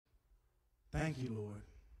Thank you, Lord,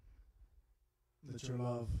 that your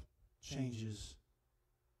love changes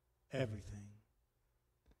everything.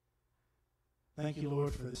 Thank you,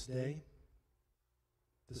 Lord, for this day,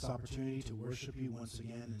 this opportunity to worship you once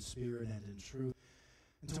again in spirit and in truth,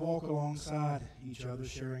 and to walk alongside each other,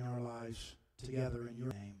 sharing our lives together in your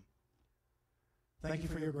name. Thank you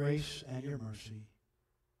for your grace and your mercy,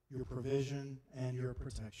 your provision and your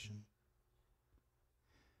protection.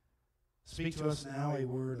 Speak to us now a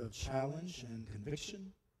word of challenge and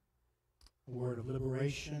conviction, a word of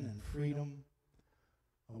liberation and freedom,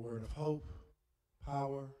 a word of hope,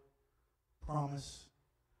 power, promise,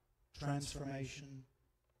 transformation,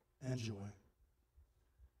 and joy.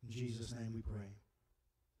 In Jesus' name we pray.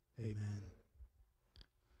 Amen.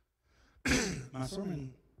 My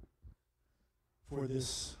sermon for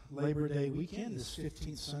this Labor Day weekend, this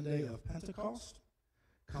 15th Sunday of Pentecost,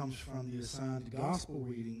 comes from the assigned gospel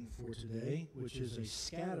reading for today, which is a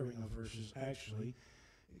scattering of verses, actually.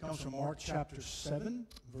 It comes from Mark chapter 7,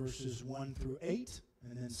 verses 1 through 8,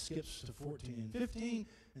 and then skips to 14 and 15,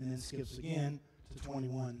 and then skips again to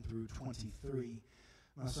 21 through 23.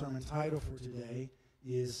 My sermon title for today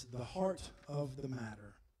is The Heart of the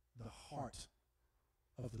Matter. The Heart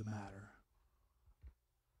of the Matter.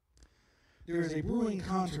 There is a brewing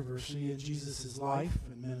controversy in Jesus' life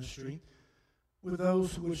and ministry with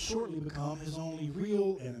those who would shortly become his only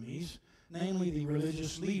real enemies, namely the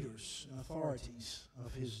religious leaders and authorities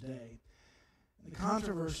of his day. The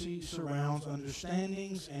controversy surrounds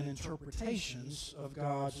understandings and interpretations of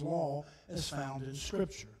God's law as found in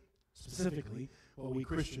Scripture, specifically what we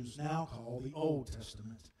Christians now call the Old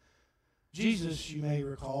Testament. Jesus, you may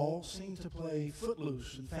recall, seemed to play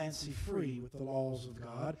footloose and fancy-free with the laws of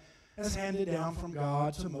God, as handed down from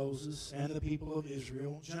God to Moses and the people of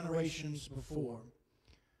Israel generations before.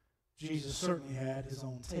 Jesus certainly had his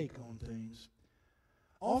own take on things.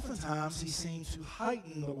 Oftentimes he seemed to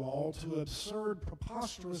heighten the law to absurd,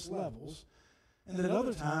 preposterous levels, and at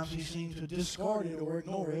other times he seemed to discard it or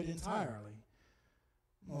ignore it entirely.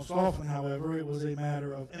 Most often, however, it was a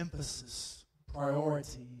matter of emphasis,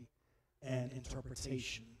 priority, and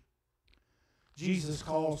interpretation. Jesus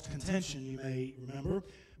caused contention, you may remember,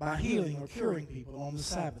 by healing or curing people on the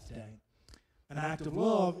Sabbath day. An act of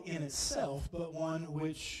love in itself, but one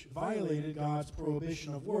which violated God's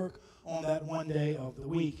prohibition of work on that one day of the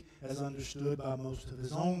week, as understood by most of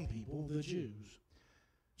his own people, the Jews.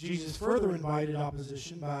 Jesus further invited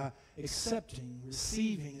opposition by accepting,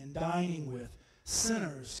 receiving, and dining with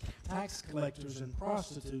sinners, tax collectors, and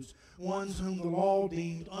prostitutes, ones whom the law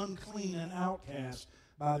deemed unclean and outcast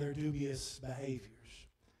by their dubious behaviors.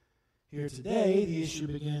 Here today, the issue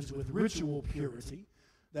begins with ritual purity,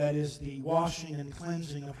 that is, the washing and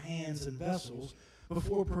cleansing of hands and vessels,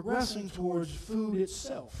 before progressing towards food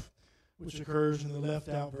itself, which occurs in the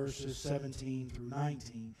left-out verses 17 through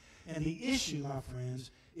 19. And the issue, my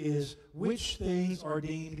friends, is which things are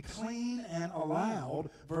deemed clean and allowed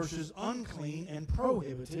versus unclean and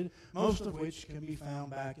prohibited, most of which can be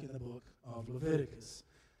found back in the book of Leviticus.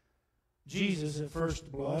 Jesus, at first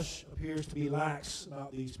blush, appears to be lax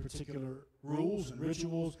about these particular rules and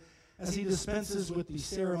rituals as he dispenses with the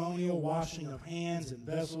ceremonial washing of hands and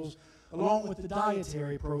vessels, along with the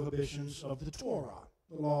dietary prohibitions of the Torah,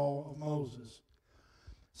 the law of Moses.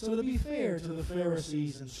 So to be fair to the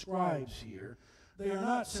Pharisees and scribes here, they are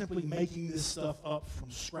not simply making this stuff up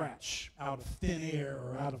from scratch, out of thin air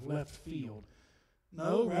or out of left field.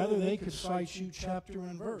 No, rather they could cite you chapter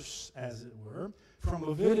and verse, as it were, from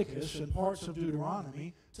Leviticus and parts of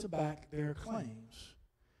Deuteronomy to back their claims.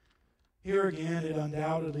 Here again, it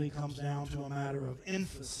undoubtedly comes down to a matter of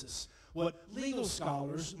emphasis, what legal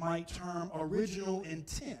scholars might term original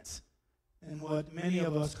intent, and what many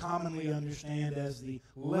of us commonly understand as the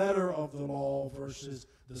letter of the law versus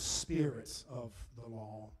the spirit of the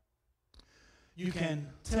law. You can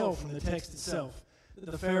tell from the text itself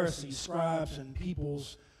that the Pharisees, scribes, and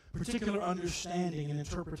people's particular understanding and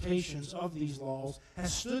interpretations of these laws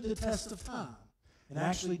has stood the test of time and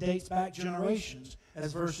actually dates back generations,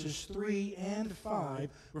 as verses 3 and 5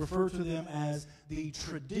 refer to them as the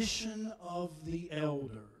tradition of the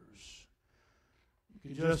elders.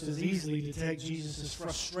 You can just as easily detect Jesus'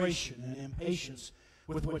 frustration and impatience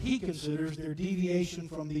with what he considers their deviation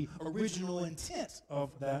from the original intent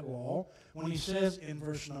of that law when he says in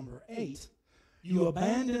verse number 8, "You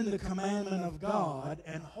abandon the commandment of God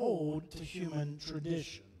and hold to human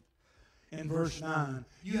tradition." In verse 9,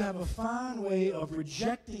 "You have a fine way of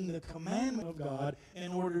rejecting the commandment of God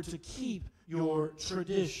in order to keep your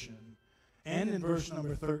tradition." And in verse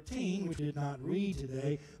number 13, which we did not read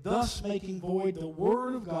today, "Thus making void the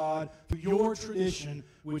word of God through your tradition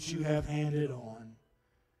which you have handed on."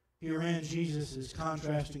 Herein, Jesus is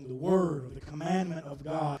contrasting the word or the commandment of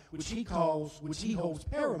God, which he holds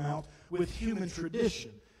paramount, with human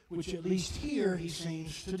tradition, which at least here he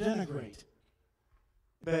seems to denigrate.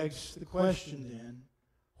 Begs the question then,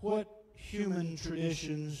 what human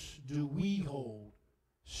traditions do we hold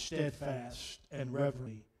steadfast and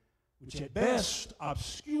reverently, which at best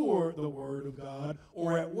obscure the word of God,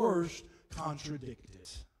 or at worst contradict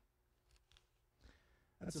it?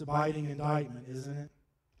 That's a biting indictment, isn't it?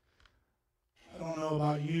 I don't know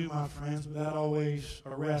about you, my friends, but that always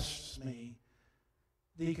arrests me.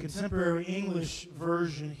 The contemporary English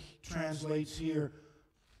version translates here,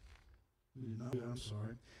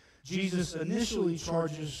 Jesus initially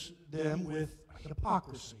charges them with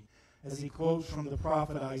hypocrisy, as he quotes from the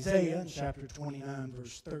prophet Isaiah in chapter 29,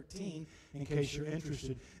 verse 13, in case you're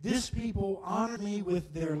interested. This people honor me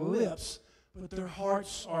with their lips, but their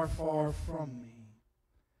hearts are far from me.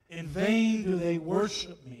 In vain do they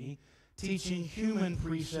worship me, teaching human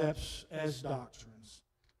precepts as doctrines.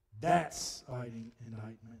 That's biting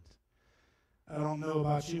indictment. I don't know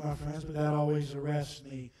about you, my friends, but that always arrests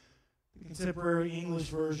me. The contemporary English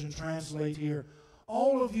version translates here,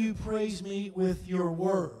 all of you praise me with your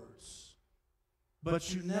words,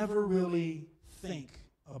 but you never really think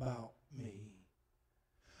about me.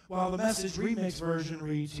 While the Message Remix version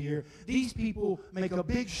reads here, these people make a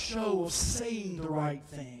big show of saying the right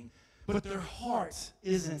thing, but their heart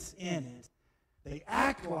isn't in it. They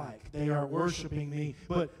act like they are worshiping me,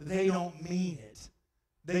 but they don't mean it.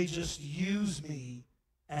 They just use me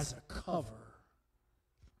as a cover.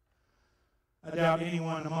 I doubt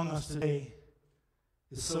anyone among us today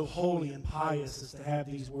is so holy and pious as to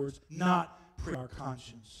have these words not prick our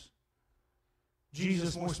conscience.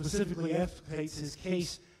 Jesus more specifically advocates his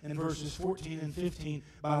case in verses 14 and 15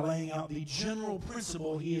 by laying out the general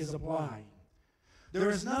principle he is applying.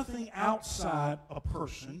 There is nothing outside a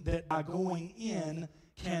person that by going in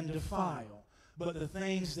can defile, but the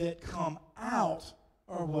things that come out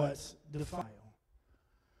are what defile.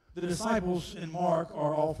 The disciples in Mark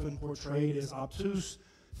are often portrayed as obtuse,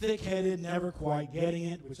 thick-headed, never quite getting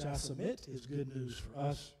it, which I submit is good news for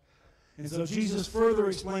us. And so Jesus further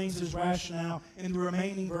explains his rationale in the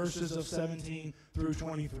remaining verses of 17 through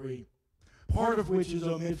 23, part of which is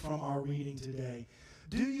omitted from our reading today.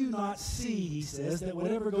 Do you not see, he says, that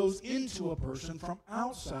whatever goes into a person from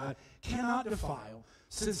outside cannot defile,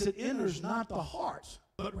 since it enters not the heart,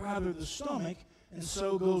 but rather the stomach, and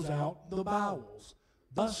so goes out the bowels.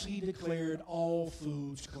 Thus he declared all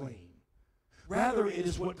foods clean. Rather, it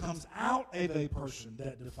is what comes out of a person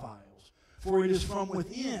that defiles. For it is from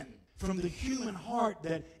within, from the human heart,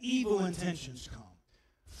 that evil intentions come.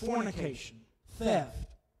 Fornication, theft,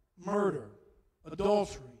 murder,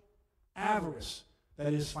 adultery, avarice,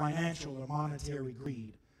 that is financial or monetary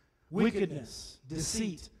greed, wickedness,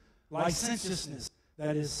 deceit, licentiousness,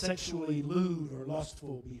 that is sexually lewd or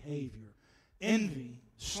lustful behavior, envy,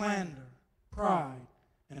 slander, pride,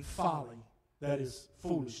 and folly, that is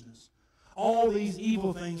foolishness. All these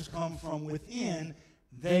evil things come from within.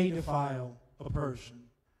 They defile a person.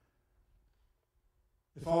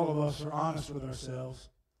 If all of us are honest with ourselves,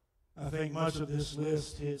 I think much of this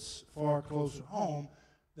list hits far closer home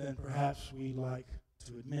than perhaps we'd like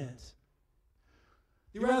to admit.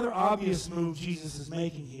 The rather obvious move Jesus is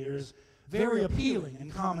making here is very appealing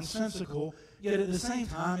and commonsensical, yet at the same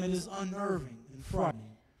time it is unnerving and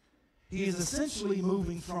frightening. He is essentially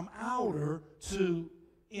moving from outer to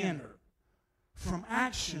inner, from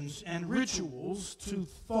actions and rituals to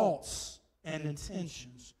thoughts and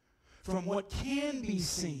intentions, from what can be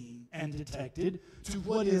seen and detected to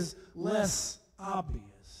what is less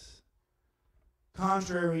obvious.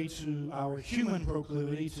 Contrary to our human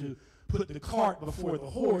proclivity to put the cart before the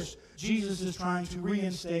horse, Jesus is trying to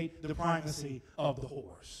reinstate the primacy of the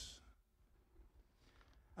horse.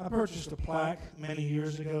 I purchased a plaque many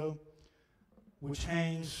years ago which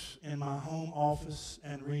hangs in my home office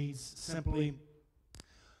and reads simply,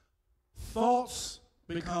 "Thoughts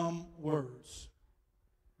become words.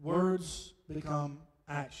 Words become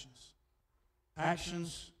actions.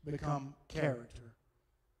 Actions become character.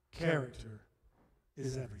 Character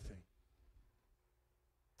is everything."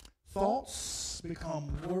 Thoughts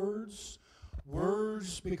become words.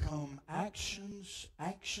 Words become actions.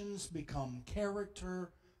 Actions become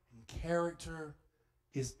character. And character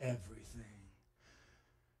is everything.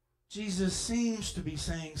 Jesus seems to be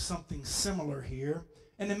saying something similar here,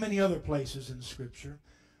 and in many other places in Scripture,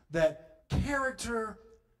 that character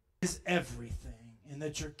is everything, and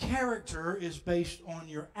that your character is based on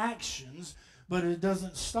your actions, but it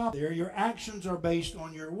doesn't stop there. Your actions are based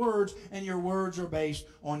on your words, and your words are based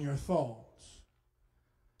on your thoughts.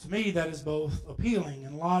 To me, that is both appealing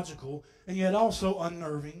and logical, and yet also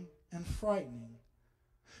unnerving and frightening.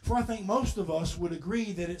 For I think most of us would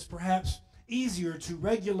agree that it's perhaps easier to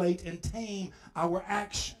regulate and tame our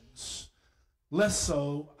actions, less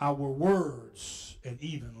so our words, and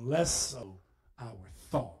even less so our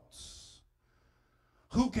thoughts.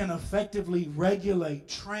 Who can effectively regulate,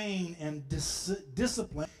 train, and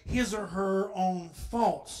discipline his or her own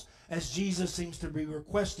thoughts, as Jesus seems to be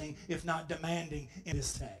requesting, if not demanding, in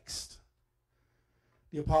this text?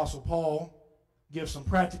 The Apostle Paul gives some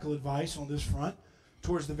practical advice on this front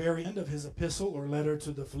towards the very end of his epistle or letter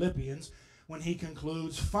to the Philippians, when he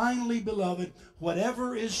concludes, "Finally, beloved,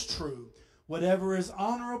 whatever is true, whatever is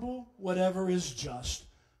honorable, whatever is just,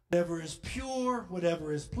 whatever is pure,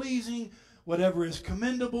 whatever is pleasing, whatever is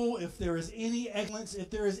commendable, if there is any excellence, if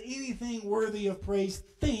there is anything worthy of praise,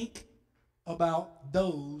 think about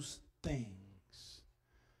those things."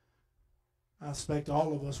 I expect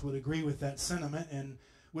all of us would agree with that sentiment and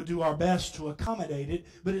would do our best to accommodate it,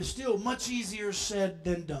 but it's still much easier said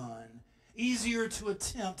than done. Easier to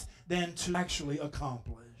attempt than to actually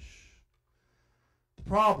accomplish. The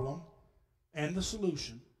problem and the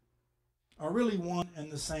solution are really one and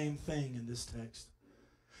the same thing in this text.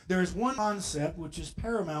 There is one concept which is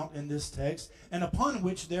paramount in this text, and upon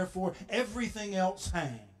which, therefore, everything else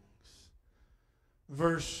hangs.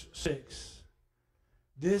 Verse 6.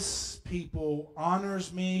 "This people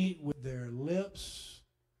honors me with their lips,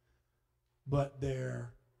 but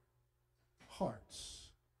their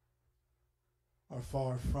hearts are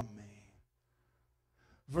far from me."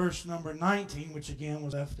 Verse number 19, which again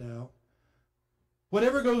was left out.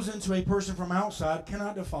 "Whatever goes into a person from outside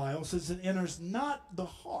cannot defile, since it enters not the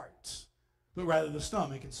heart, but rather the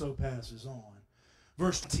stomach, and so passes on."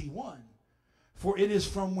 Verse 21, "For it is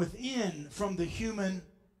from within, from the human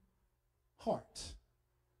heart,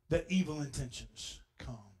 that evil intentions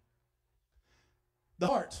come." The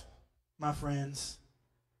heart, my friends,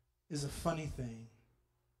 is a funny thing.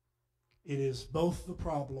 It is both the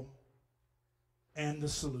problem and the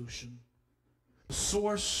solution, the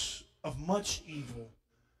source of much evil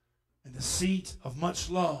and the seat of much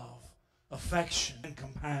love, affection, and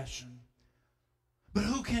compassion. But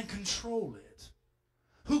who can control it?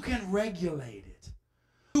 Who can regulate it?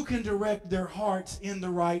 Who can direct their hearts in the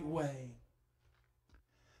right way?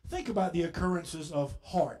 Think about the occurrences of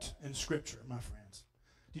heart in Scripture, my friends.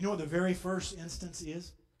 Do you know what the very first instance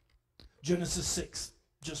is? Genesis 6,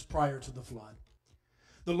 just prior to the flood.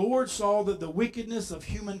 "The Lord saw that the wickedness of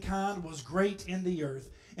humankind was great in the earth,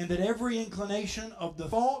 and that every inclination of the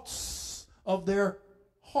thoughts of their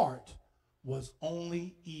heart was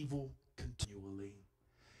only evil continually.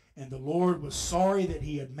 And the Lord was sorry that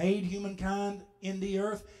he had made humankind in the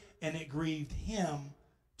earth, and it grieved him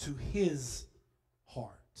to his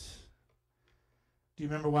heart." Do you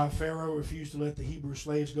remember why Pharaoh refused to let the Hebrew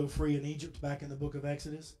slaves go free in Egypt back in the book of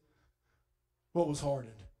Exodus? What was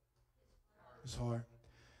hardened? His heart.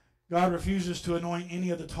 God refuses to anoint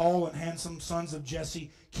any of the tall and handsome sons of Jesse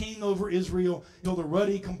king over Israel until the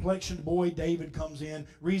ruddy complexioned boy David comes in.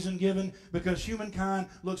 Reason given, because humankind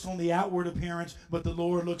looks on the outward appearance, but the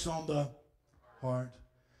Lord looks on the heart.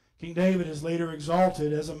 King David is later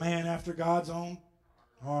exalted as a man after God's own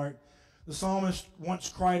heart. The psalmist once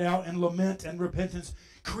cried out in lament and repentance,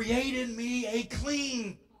 "Create in me a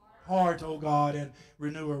clean heart, O God, and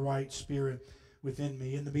renew a right spirit within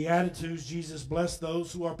me." In the Beatitudes, Jesus blessed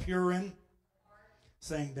those who are pure in,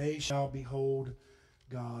 saying, "They shall behold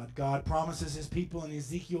God." God promises his people in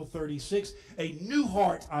Ezekiel 36, "A new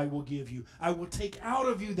heart I will give you. I will take out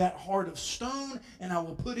of you that heart of stone, and I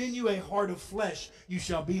will put in you a heart of flesh. You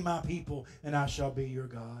shall be my people, and I shall be your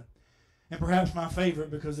God." And perhaps my favorite,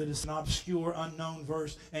 because it is an obscure, unknown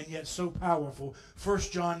verse, and yet so powerful, 1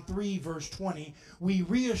 John 3, verse 20, "We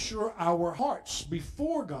reassure our hearts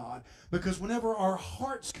before God, because whenever our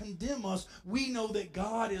hearts condemn us, we know that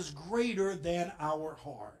God is greater than our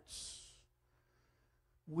hearts."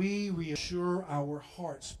 We reassure our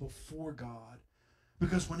hearts before God,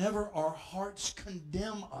 because whenever our hearts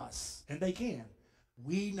condemn us, and they can,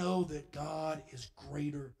 we know that God is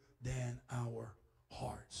greater than our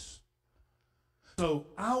hearts. So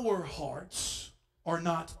our hearts are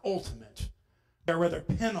not ultimate. They're rather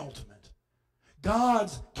penultimate.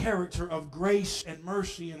 God's character of grace and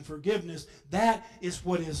mercy and forgiveness, that is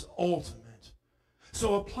what is ultimate.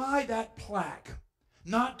 So apply that plaque,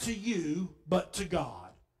 not to you, but to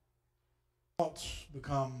God. Thoughts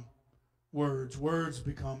become words. Words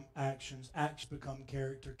become actions. Actions become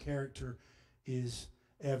character. Character is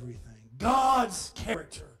everything. God's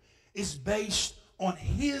character is based on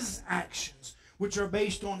his actions, which are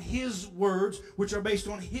based on his words, which are based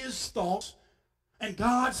on his thoughts, And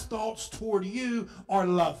God's thoughts toward you are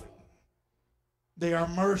loving. They are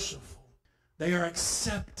merciful. They are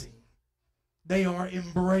accepting. They are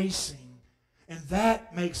embracing. And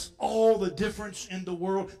that makes all the difference in the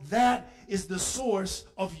world. That is the source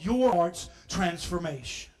of your heart's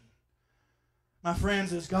transformation. My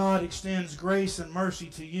friends, as God extends grace and mercy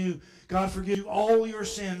to you, God forgives you all your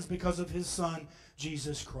sins because of his Son,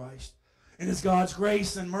 Jesus Christ. And as God's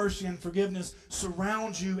grace and mercy and forgiveness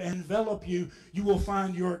surround you and envelop you, you will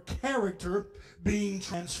find your character being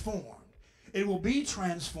transformed. It will be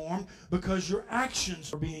transformed because your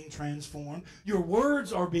actions are being transformed, your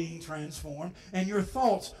words are being transformed, and your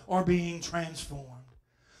thoughts are being transformed.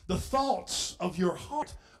 The thoughts of your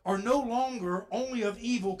heart are no longer only of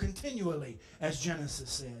evil continually, as Genesis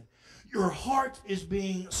said. Your heart is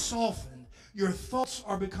being softened. Your thoughts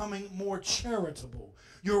are becoming more charitable.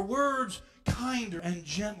 Your words kinder and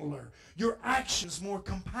gentler. Your actions more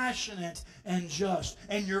compassionate and just.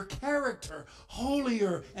 And your character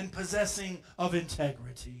holier and possessing of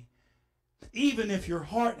integrity. Even if your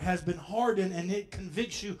heart has been hardened and it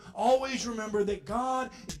convicts you, always remember that God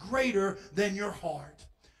is greater than your heart.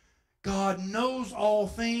 God knows all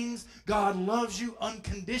things. God loves you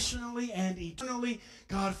unconditionally and eternally.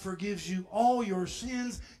 God forgives you all your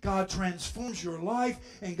sins. God transforms your life.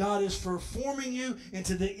 And God is forming you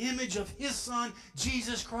into the image of his Son,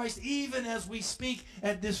 Jesus Christ, even as we speak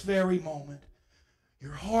at this very moment.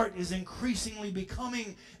 Your heart is increasingly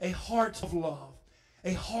becoming a heart of love.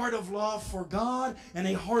 A heart of love for God and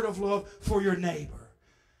a heart of love for your neighbor.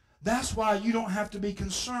 That's why you don't have to be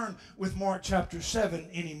concerned with Mark chapter 7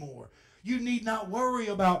 anymore. You need not worry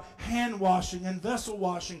about hand washing and vessel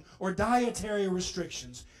washing or dietary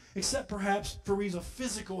restrictions, except perhaps for reasons of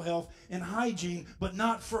physical health and hygiene, but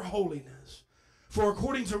not for holiness. For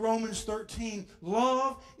according to Romans 13,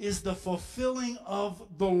 love is the fulfilling of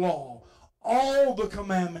the law. All the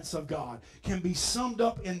commandments of God can be summed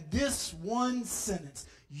up in this one sentence: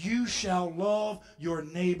 you shall love your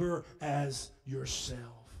neighbor as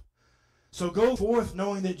yourself. So go forth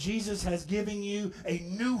knowing that Jesus has given you a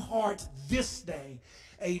new heart this day,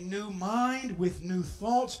 a new mind with new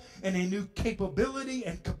thoughts, and a new capability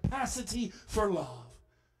and capacity for love.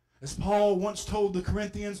 As Paul once told the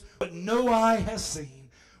Corinthians, what no eye has seen,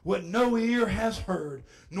 what no ear has heard,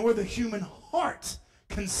 nor the human heart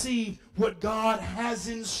conceived what God has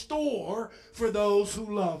in store for those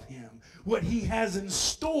who love him. What he has in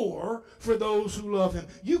store for those who love him.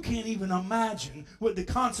 You can't even imagine what the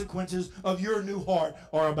consequences of your new heart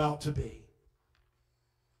are about to be.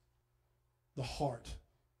 The heart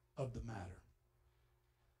of the matter.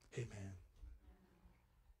 Amen.